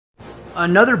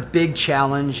Another big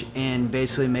challenge in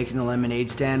basically making the lemonade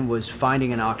stand was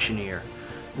finding an auctioneer.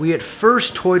 We at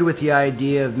first toyed with the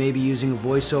idea of maybe using a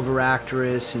voiceover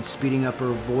actress and speeding up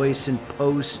her voice in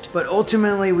post, but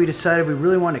ultimately we decided we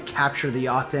really want to capture the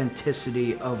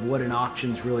authenticity of what an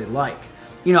auction's really like.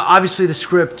 You know, obviously the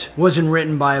script wasn't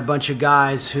written by a bunch of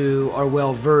guys who are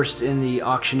well versed in the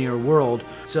auctioneer world,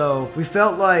 so we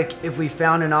felt like if we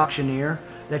found an auctioneer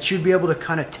that she'd be able to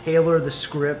kind of tailor the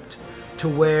script to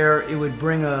where it would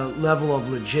bring a level of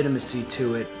legitimacy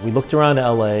to it. We looked around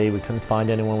LA, we couldn't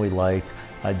find anyone we liked.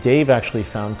 Dave actually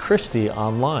found Christy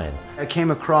online. I came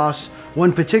across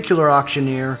one particular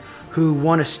auctioneer who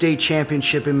won a state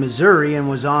championship in Missouri and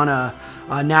was on a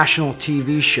national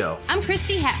TV show. I'm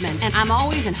Christy Hatman, and I'm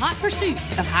always in hot pursuit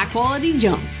of high quality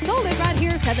junk. Sold it right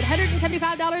here,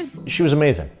 $775. She was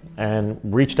amazing and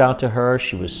reached out to her.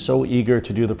 She was so eager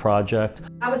to do the project.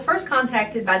 I was first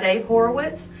contacted by Dave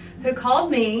Horowitz, who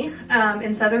called me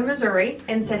in southern Missouri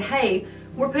and said, hey,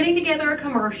 we're putting together a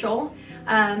commercial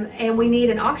and we need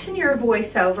an auctioneer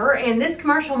voiceover, and this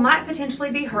commercial might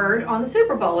potentially be heard on the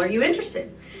Super Bowl. Are you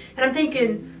interested? And I'm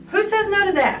thinking, who says no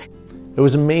to that? It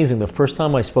was amazing. The first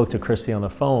time I spoke to Christy on the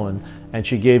phone and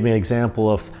she gave me an example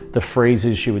of the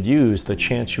phrases she would use, the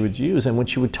chants she would use, and when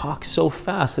she would talk so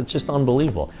fast, it's just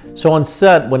unbelievable. So on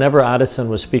set, whenever Addison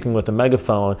was speaking with a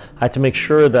megaphone, I had to make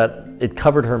sure that it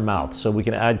covered her mouth so we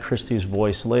can add Christy's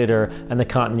voice later and the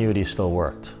continuity still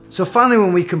worked. So finally,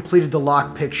 when we completed the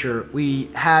lock picture, we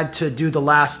had to do the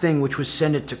last thing, which was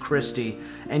send it to Christy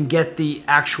and get the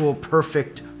actual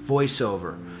perfect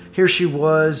voiceover. Here she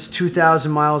was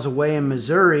 2,000 miles away in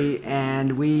Missouri,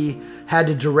 and we had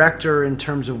to direct her in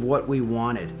terms of what we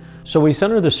wanted. So we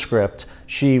sent her the script.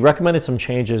 She recommended some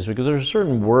changes because there were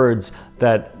certain words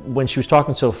that when she was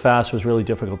talking so fast was really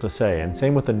difficult to say, and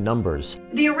same with the numbers.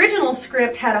 The original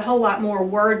script had a whole lot more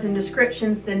words and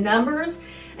descriptions than numbers,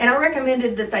 and I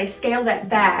recommended that they scale that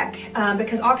back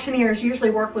because auctioneers usually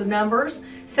work with numbers.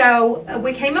 So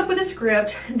we came up with a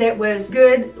script that was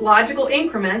good logical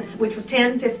increments, which was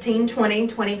 10, 15, 20,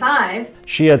 25.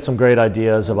 She had some great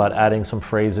ideas about adding some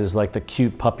phrases like the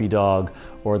cute puppy dog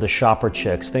or the shopper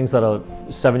chicks, things that a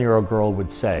 7-year-old girl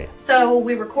would say. So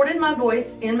we recorded my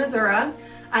voice in Missouri.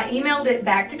 I emailed it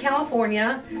back to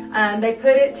California. They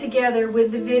put it together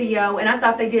with the video, and I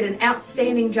thought they did an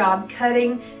outstanding job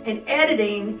cutting and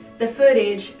editing the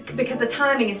footage because the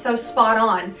timing is so spot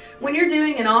on. When you're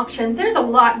doing an auction, there's a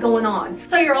lot going on.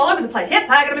 So you're all over the place. Yep,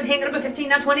 I got up in 10, got up in 15,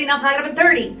 now 20, now I got up in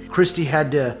 30. Christy had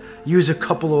to use a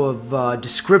couple of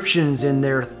descriptions in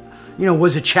there. You know,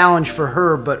 was a challenge for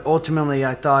her, but ultimately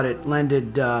I thought it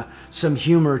lended some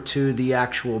humor to the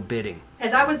actual bidding.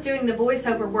 As I was doing the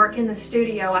voiceover work in the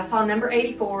studio, I saw number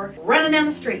 84 running down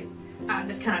the street. I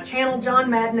just kind of channeled John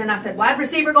Madden and I said, wide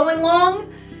receiver going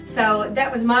long. So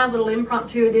that was my little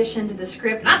impromptu addition to the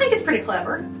script. And I think it's pretty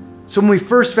clever. So when we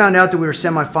first found out that we were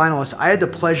semifinalists, I had the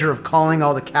pleasure of calling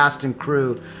all the cast and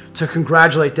crew to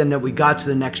congratulate them that we got to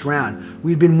the next round.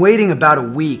 We'd been waiting about a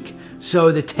week,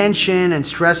 so the tension and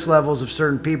stress levels of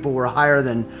certain people were higher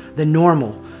than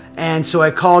normal. And so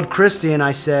I called Christy and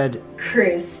I said,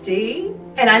 Christy?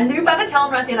 And I knew by the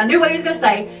tone right then, I knew what he was going to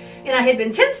say. And I had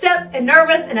been tensed up and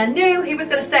nervous, and I knew he was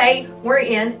going to say, we're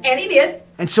in, and he did.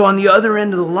 And so on the other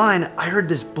end of the line, I heard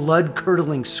this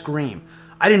blood-curdling scream.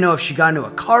 I didn't know if she got into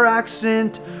a car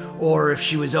accident or if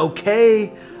she was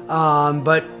okay.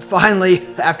 But finally,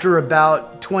 after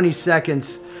about 20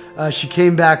 seconds, she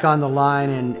came back on the line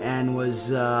and was,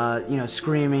 you know,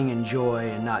 screaming in joy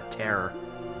and not terror.